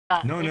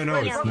No,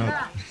 it's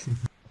not.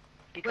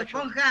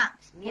 Esponja,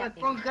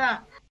 esponja.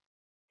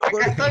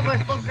 Acá estoy,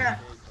 esponja.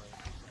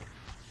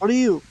 What are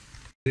you?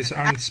 These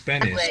aren't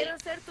Spanish.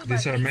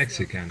 These are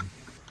Mexican.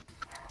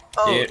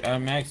 They are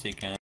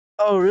Mexican.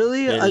 Oh,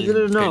 really? I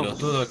didn't know.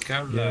 Pelotudo que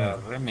habla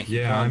re mexicano.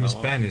 Yeah, I'm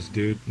Spanish,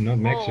 dude, not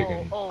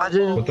Mexican. I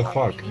didn't. What the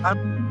fuck?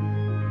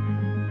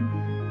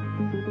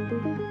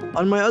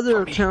 On my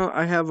other account,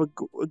 I have a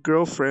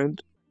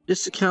girlfriend.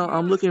 This account,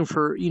 I'm looking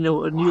for, a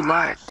new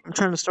life. I'm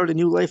trying to start a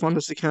new life on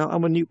this account.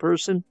 I'm a new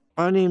person.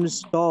 My name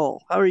is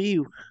Doll. How are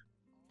you?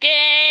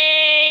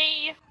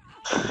 Gay!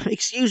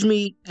 Excuse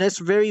me, that's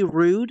very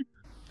rude.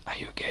 Are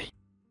you gay?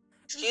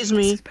 Excuse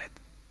me.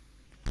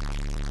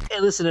 Hey,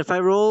 listen, if I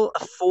roll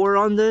a 4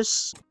 on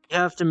this, you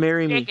have to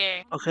marry me.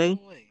 Gay. Okay?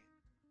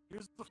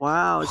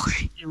 Wow,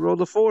 you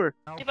rolled a 4.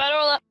 If I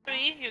roll a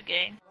 3, you're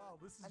gay.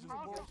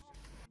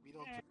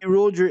 You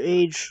rolled your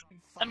age.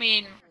 I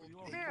mean,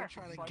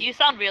 you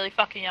sound really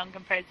fucking young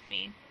compared to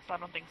me, so I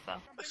don't think so.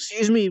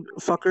 Excuse me,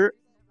 fucker.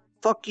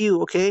 Fuck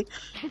you, okay?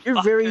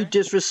 You're very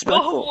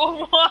disrespectful.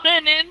 Oh, what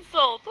an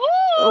insult! Woo!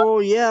 Oh,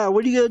 yeah,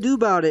 what are you gonna do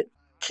about it?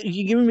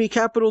 You giving me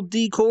capital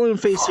D colon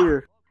face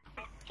here.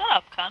 Shut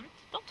up, cunt.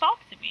 Don't talk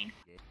to me.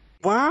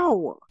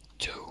 Wow.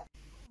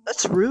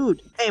 That's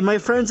rude. Hey, my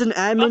friend's an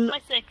admin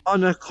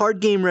on a card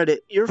game Reddit.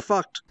 You're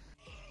fucked.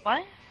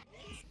 What?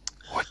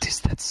 What is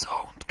that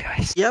sound,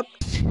 guys? Yep.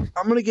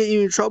 I'm gonna get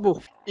you in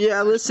trouble.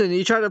 Yeah, listen,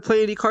 you try to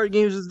play any card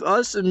games with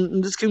us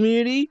in this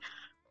community,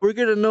 we're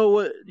gonna know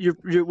what you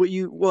know. Do What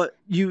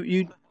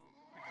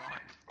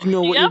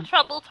you have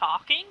trouble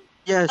talking?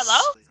 Yes.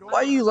 Hello?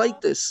 Why do you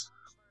like this?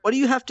 What do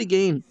you have to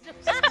gain?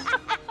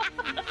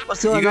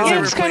 What's going on?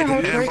 Yeah, it's kind of how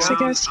it works, I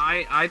guess.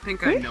 I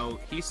think I know.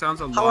 He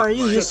sounds a lot. How are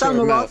you? Like... You sound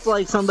a lot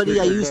like somebody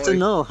I used to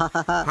know.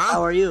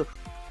 How are you?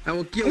 I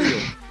will kill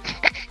you.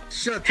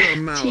 Shut your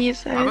mouth.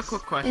 Jesus. I have a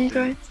quick question.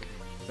 Enjoy.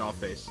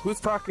 Dollface. Who's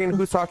talking?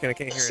 Who's talking? I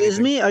can't hear Excuse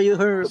me? Are you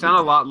her? You sound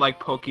a lot like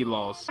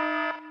Pokelawls.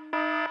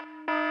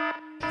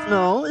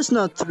 No, it's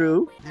not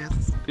true.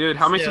 Dude,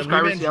 how many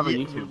subscribers do you have on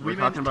YouTube? We're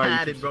talking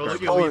about YouTube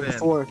subscribers.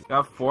 4. You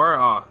have 4?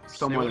 Oh,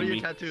 still more What are than your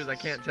me. tattoos? I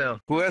can't tell.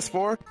 Who has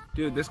 4?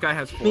 Dude, this guy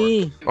has 4.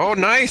 Me. Oh,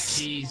 nice.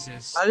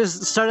 Jesus. I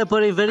just started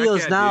putting videos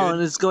Heck yeah, now, dude.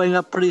 and it's going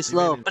up pretty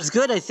slow. But it's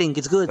good, I think.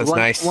 It's good. That's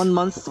nice. 1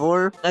 month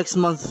 4, next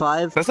month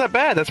 5. That's not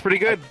bad. That's pretty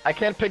good. I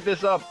can't pick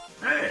this up.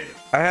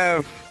 I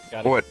have,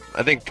 what,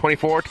 I think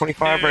 24,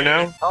 25 right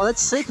now. Oh,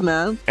 that's sick,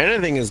 man.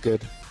 Anything is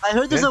good. I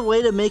heard there's a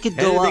way to make it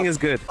go Anything up. is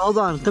good. Hold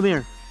on, come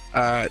here.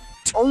 I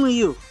Only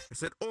you.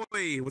 said,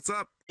 oi, what's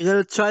up? You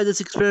gotta try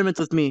this experiment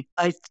with me.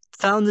 I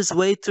found this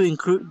way to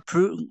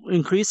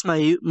increase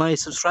my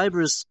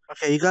subscribers.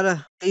 Okay, you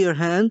gotta get your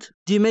hand.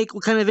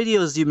 What kind of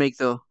videos do you make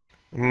though?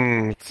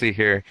 Let's see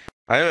here.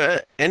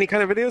 I any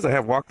kind of videos. I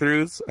have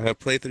walkthroughs. I have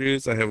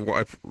playthroughs.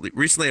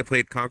 Recently I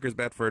played Conker's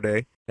Bad for a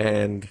Day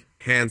and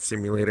Hand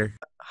Simulator.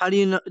 How do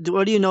you know?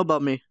 What do you know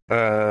about me?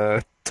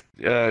 Right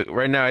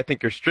now I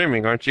think you're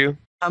streaming, aren't you?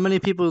 How many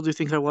people do you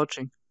think are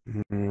watching?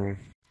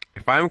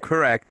 If I'm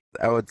correct,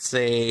 I would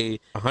say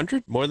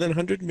 100, more than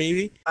 100,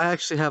 maybe. I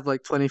actually have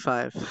like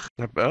 25.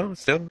 Oh,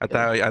 still, I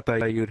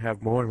thought you'd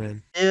have more,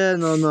 man. Yeah,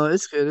 no,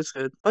 it's good,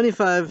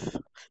 25.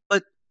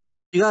 But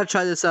you gotta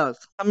try this out.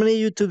 How many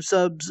YouTube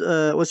subs?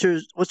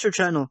 What's your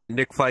channel?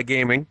 Nick Fly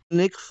Gaming.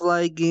 Nick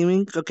Fly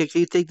Gaming. Okay, can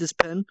you take this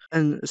pen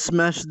and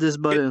smash this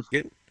button?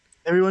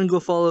 Everyone go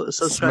follow,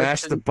 subscribe.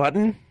 Smash the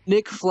button?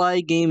 Nick Fly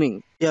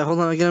Gaming. Yeah, hold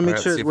on, I gotta make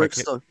sure it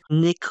works though.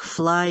 Nick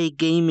Fly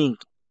Gaming.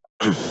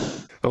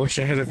 I wish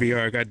I had a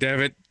VR, god damn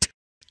it.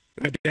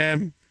 God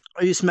damn.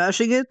 Are you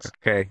smashing it?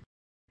 Okay.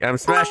 Yeah, I'm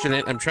smashing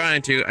it. I'm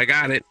trying to. I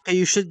got it. Okay,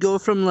 you should go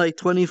from like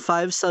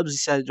 25 subs, you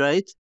said,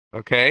 right?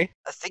 Okay.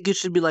 I think it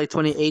should be like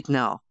 28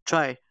 now.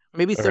 Try.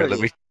 Maybe 30. Right, let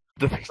me...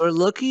 Or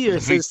lucky, or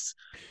it says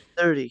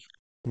 30.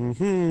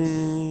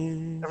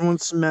 Mm-hmm. Everyone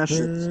smash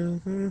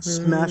it.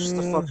 Smash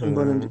the fucking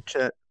button to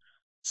chat.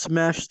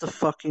 Smash the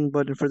fucking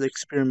button for the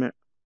experiment.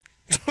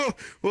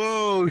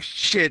 Whoa,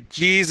 shit,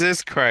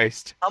 Jesus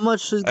Christ. How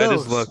much is those? I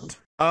just looked.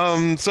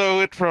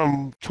 So it's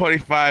from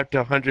 25 to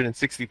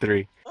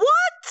 163. What?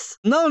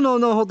 No,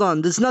 hold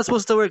on. This is not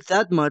supposed to work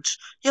that much.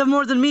 You have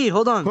more than me.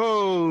 Hold on.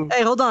 Whoa.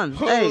 Hey, hold on.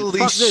 Hey,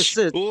 fuck this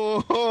shit.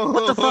 Whoa,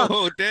 what the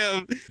fuck?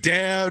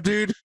 Damn,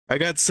 dude. I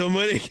got so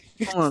many.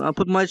 Hold on, I'll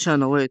put my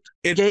channel. Wait.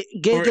 Gay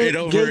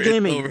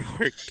gaming.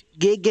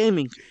 Gay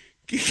gaming.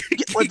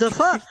 What the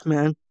fuck,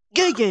 man?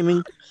 Gay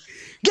gaming.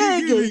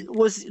 Gay.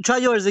 Try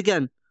yours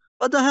again.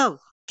 What the hell?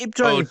 Keep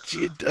trying.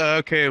 Oh,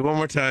 okay, one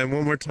more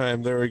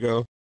time. There we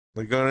go.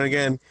 We're going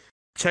again.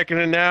 Checking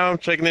it now.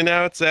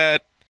 It's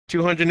at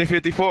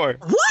 254.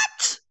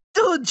 What?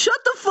 Dude, shut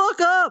the fuck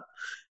up.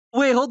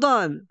 Wait, hold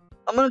on.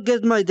 I'm gonna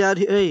get my dad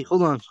here. Hey,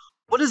 hold on.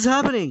 What is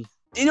happening?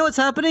 Do you know what's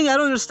happening? I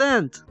don't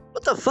understand.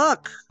 What the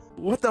fuck?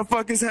 What the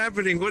fuck is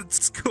happening?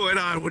 What's going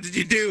on? What did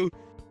you do?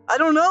 I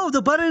don't know.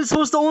 The button is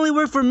supposed to only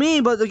work for me,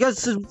 but I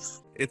guess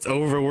it's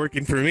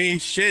overworking for me.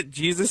 Shit,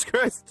 Jesus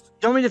Christ.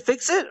 You want me to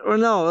fix it or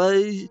no?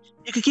 You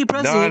can keep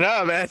pressing it.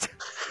 No, man.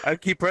 I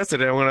keep pressing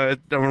it.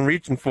 I'm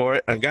reaching for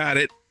it. I got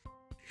it.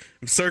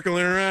 I'm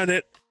circling around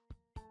it.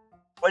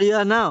 What are you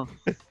at now?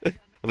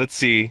 Let's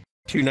see.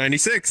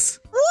 296.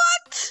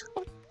 What?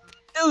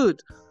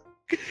 Dude.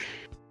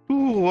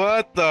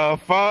 What the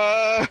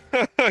fuck?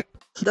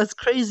 That's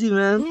crazy,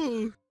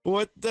 man.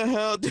 What the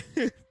hell,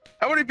 dude?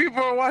 How many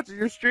people are watching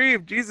your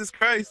stream? Jesus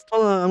Christ.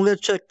 Hold on, I'm gonna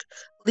check.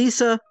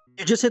 Lisa,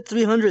 you just hit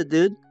 300,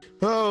 dude.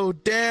 Oh,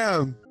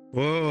 damn.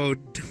 Whoa.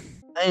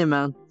 Hey,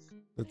 man.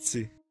 Let's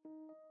see.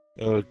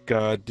 Oh,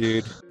 God,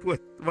 dude. What?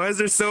 Why is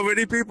there so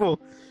many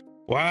people?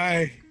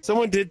 Why?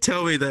 Someone did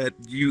tell me that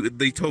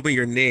they told me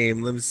your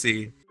name. Let me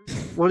see.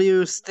 What do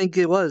you think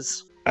it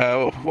was?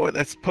 Oh, boy,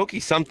 that's Pokey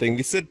something.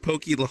 You said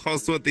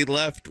Pokelawls what they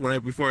left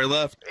before I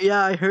left.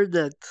 Yeah, I heard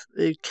that.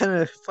 It kind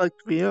of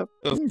fucked me up.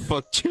 Oh,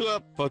 fucked you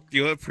up. Fucked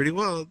you up pretty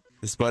well.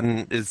 This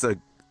button is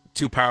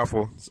too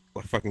powerful. It's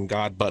a fucking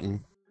god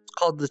button. It's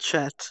called the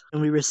chat,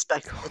 and we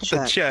respect the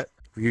chat. The chat.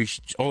 You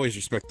should always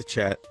respect the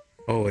chat.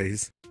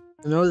 Always.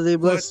 You know, they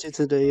blessed you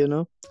today, you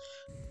know?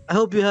 I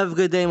hope you have a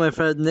good day, my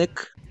friend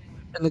Nick.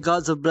 And the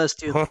gods have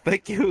blessed you. Oh,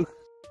 thank you.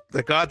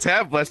 The gods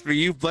have blessed me.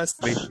 You've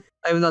blessed me.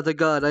 I am not the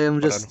god. I am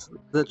just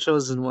the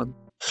chosen one.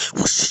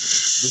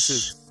 This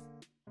is...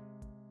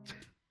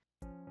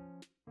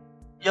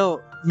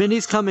 Yo,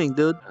 Minnie's coming,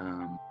 dude.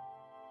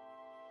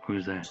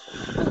 Who's that?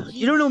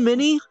 You don't know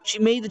Minnie? She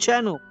made the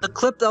channel. The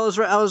clip that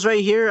I was right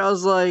here. I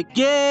was like,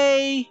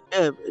 yay!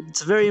 Yeah,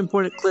 it's a very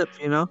important clip,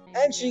 you know.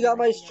 And she got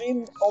my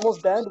stream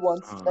almost banned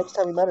once. Next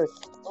time we met her.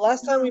 The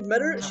last time we met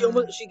her,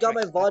 she got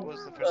my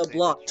VOD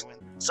blocked.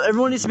 So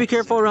everyone needs to be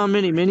careful around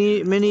Minnie.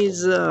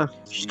 Minnie's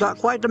she's got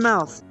quite the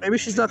mouth. Maybe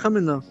she's not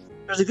coming though.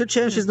 There's a good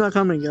chance she's not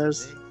coming,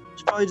 guys.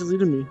 She probably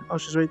deleted me. Oh,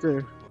 she's right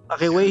there.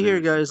 Okay, wait here,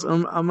 guys.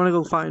 I'm gonna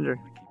go find her.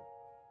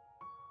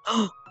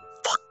 Oh,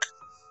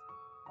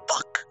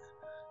 fuck!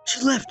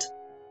 She left.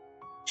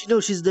 She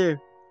knows she's there.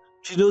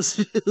 She knows.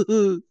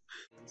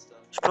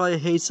 She probably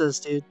hates us,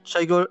 dude.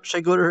 Should I go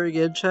to her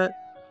again, chat?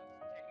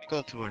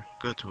 Go to her.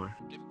 Go to her.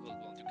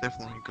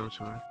 Definitely go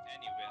to her.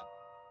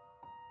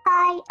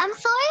 Hi, I'm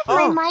sorry if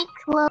my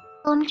mic's low.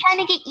 I'm trying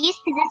to get used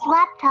to this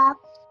laptop.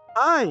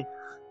 Hi.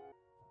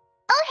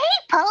 Oh, hey,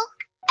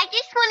 Poke. I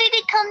just wanted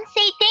to come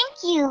say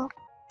thank you.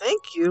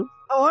 Thank you?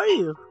 How are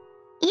you?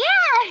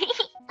 Yeah,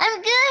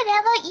 I'm good. How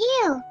about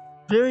you?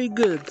 Very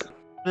good.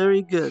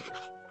 Very good.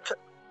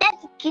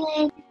 That's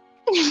good.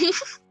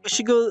 We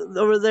should go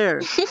over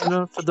there, you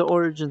know, for the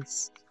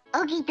origins.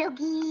 Okie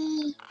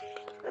dokie.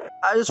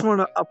 I just want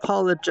to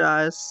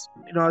apologize.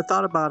 You know, I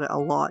thought about it a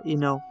lot, you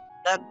know.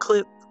 That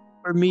clip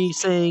for me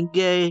saying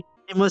gay,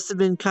 it must have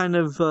been kind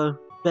of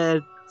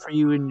bad for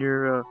you and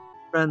your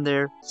friend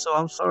there. So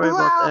I'm sorry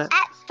about that.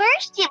 At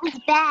first it was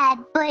bad,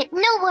 but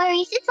no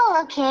worries. It's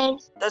all okay.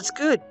 That's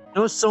good.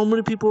 You know, so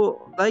many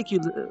people like you,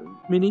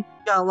 Minnie.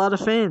 You got a lot of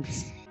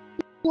fans.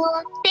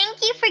 Well,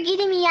 thank you for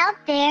getting me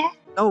out there.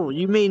 No,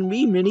 you made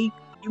me, Minnie.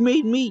 You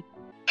made me.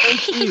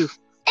 Thank you.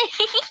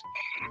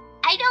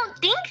 I don't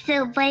think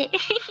so, but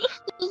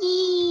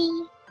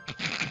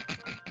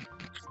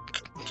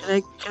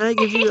Can I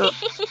give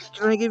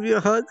you a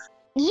hug?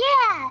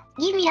 Yeah,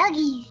 give me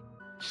huggies.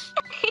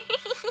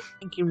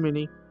 Thank you,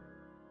 Minnie.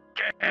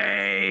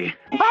 Hey.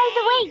 By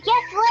the way,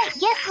 guess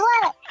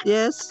what?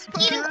 Yes.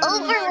 I'm getting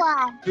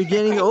Overwatch. You're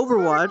getting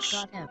Overwatch?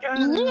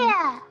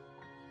 Yeah.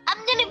 I'm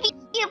gonna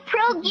be a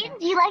pro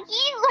Genji like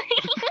you.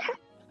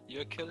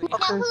 You're killing me.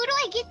 Now, who do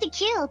I get to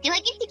kill? Do I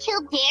get to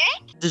kill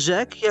Derek?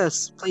 Dejek?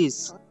 Yes,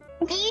 please.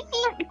 Do you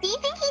think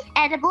he's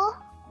edible?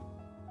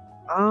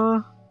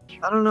 I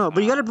don't know,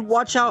 but you gotta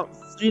watch out.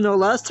 You know,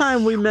 last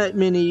time we met,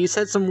 Minnie, you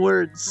said some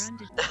words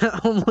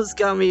that almost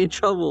got me in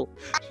trouble.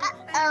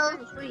 Oh,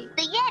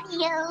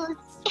 spaghettios.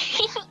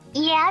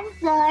 Yeah, I'm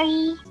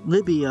sorry.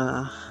 Libby,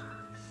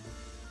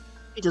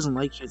 he doesn't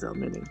like you though,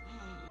 Minnie.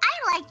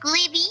 I like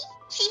Libby.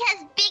 She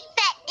has big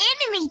fat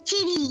enemy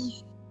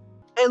titties.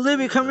 Hey,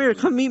 Libby, come here.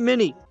 Come meet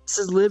Minnie. This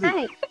is Libby.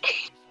 Hi.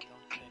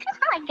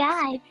 Oh my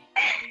god.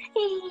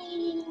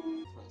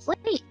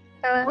 Wait,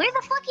 where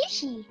the fuck is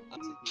she?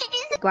 She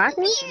disappeared.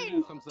 Do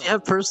you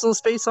have personal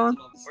space on?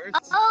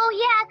 Oh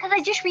yeah, because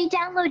I just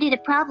re-downloaded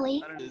it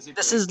probably.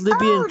 This is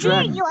Libby and Drek.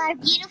 There you are,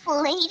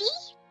 beautiful lady.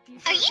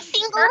 Are you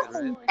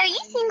single? Are you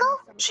single?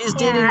 She's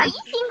dating. Are you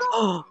single?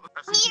 Oh.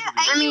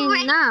 Are you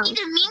ready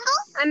to mingle?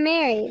 I'm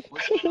married.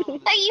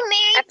 Are you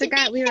married I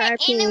forgot we were fat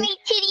RPing. enemy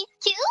titties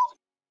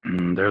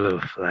too? They're a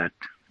little flat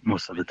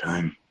most of the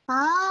time.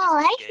 Oh,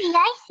 I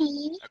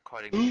see.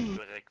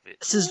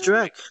 This is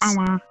Drek.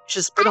 You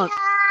should spit on.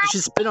 You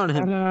should spit on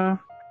him.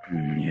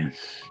 Yes.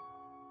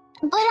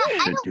 But I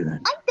Should don't do that.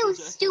 like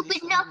those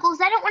stupid knuckles.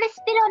 I don't want to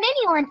spit on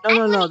anyone.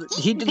 No.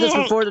 He did this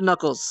before the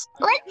knuckles.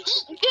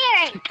 Let's eat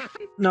Derek.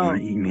 No. You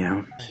wanna eat me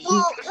out?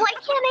 Well, why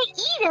can't I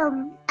eat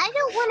him? I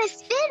don't want to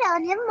spit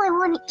on him. I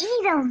want to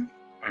eat him.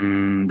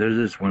 There's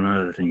this one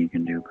other thing you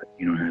can do, but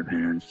you don't have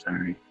hands.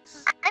 Sorry.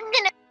 I'm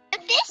gonna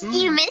fist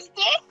you,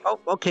 mister. Oh,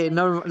 okay.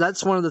 No,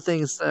 that's one of the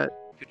things that.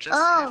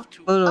 Oh.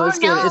 No, it's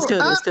good. no. It's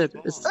good. It's good.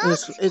 It's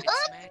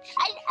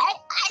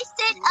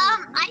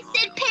I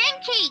said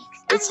pancakes.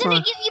 It's I'm gonna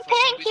fine. give you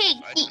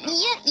pancakes.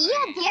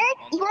 Yeah, Derek.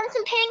 You want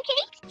some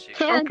pancakes?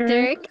 Yeah,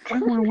 Derek.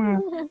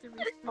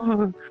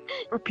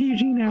 We're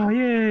PG now,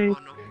 yay!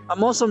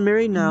 I'm also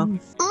married now.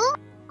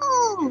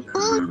 Ooh,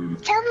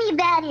 tell me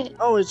about it.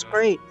 Oh, it's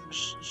great.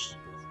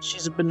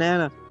 She's a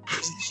banana.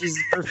 She's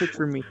perfect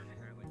for me.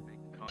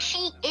 She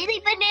is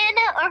a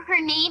banana, or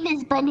her name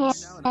is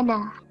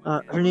Banana?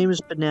 Her name is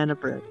Banana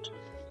Bread.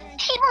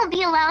 She won't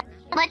be around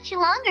much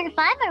longer if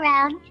I'm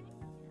around.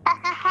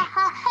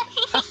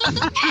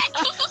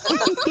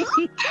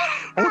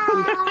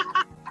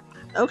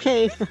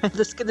 Okay,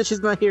 that's good that she's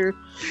not here.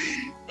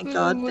 Thank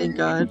God, thank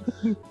God.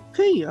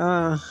 Hey,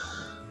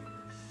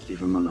 Leave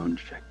him alone,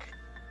 Chick.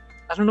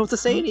 I don't know what to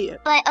say to you.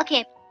 But,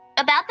 okay,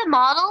 about the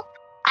model,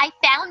 I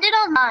found it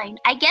online.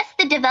 I guess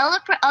the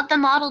developer of the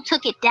model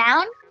took it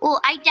down.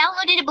 Well, I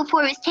downloaded it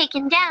before it was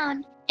taken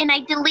down, and I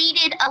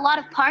deleted a lot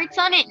of parts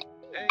on it and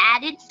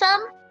added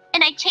some,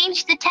 and I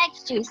changed the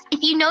textures.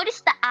 If you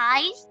notice the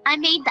eyes, I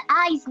made the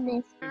eyes in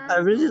this. I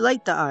really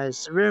like the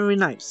eyes. They're very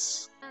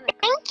nice.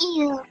 Thank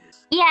you.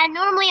 Yeah,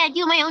 normally I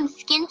do my own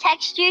skin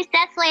textures.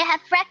 That's why I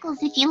have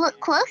freckles if you look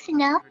close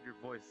enough. Your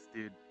voice,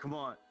 dude. Come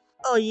on.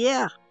 Oh,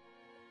 yeah.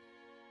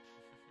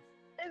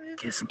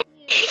 Kiss him.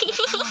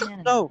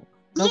 No,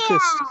 no Yeah.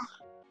 kiss.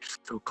 You're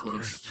so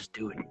close, just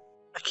do it.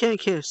 I can't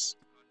kiss.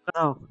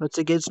 No, that's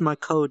against my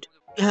code.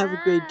 You have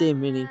a great day,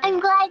 Minnie. I'm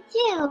glad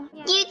too.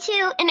 You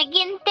too, and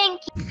again,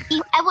 thank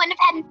you. I wouldn't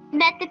have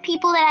met the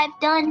people that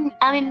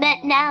I've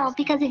met now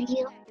because of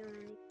you.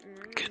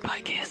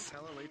 Goodbye, kiss.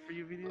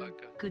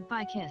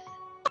 Goodbye, kiss.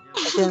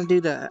 I can't do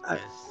that.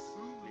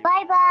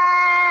 Bye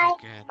bye.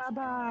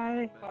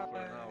 Bye-bye.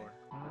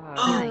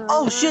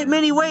 Oh, shit,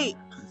 Minnie, wait!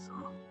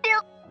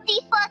 Filthy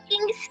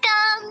fucking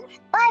scums.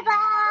 Bye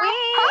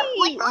bye.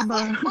 Wait, what?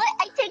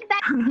 I take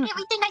back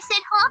everything I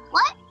said, huh?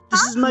 What?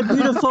 This is my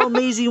beautiful,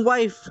 amazing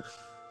wife.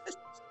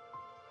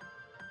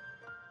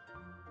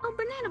 Oh,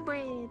 banana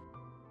bread.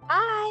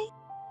 Bye.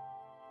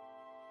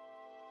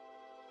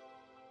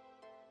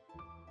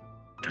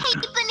 Hey,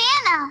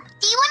 Banana,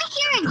 do you want to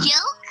hear a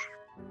joke?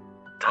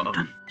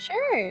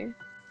 Sure.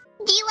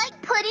 Do you like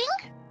pudding?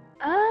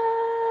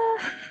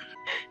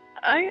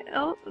 I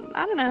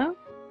don't know.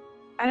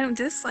 I don't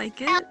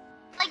dislike it.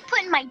 Like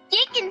putting my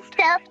dick and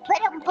stuff,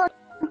 but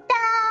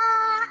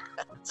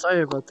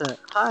Sorry about that.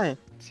 Hi.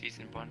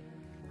 Season 1.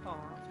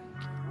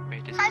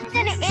 I'm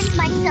gonna end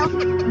myself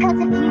because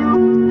of you.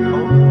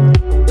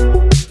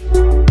 Oh.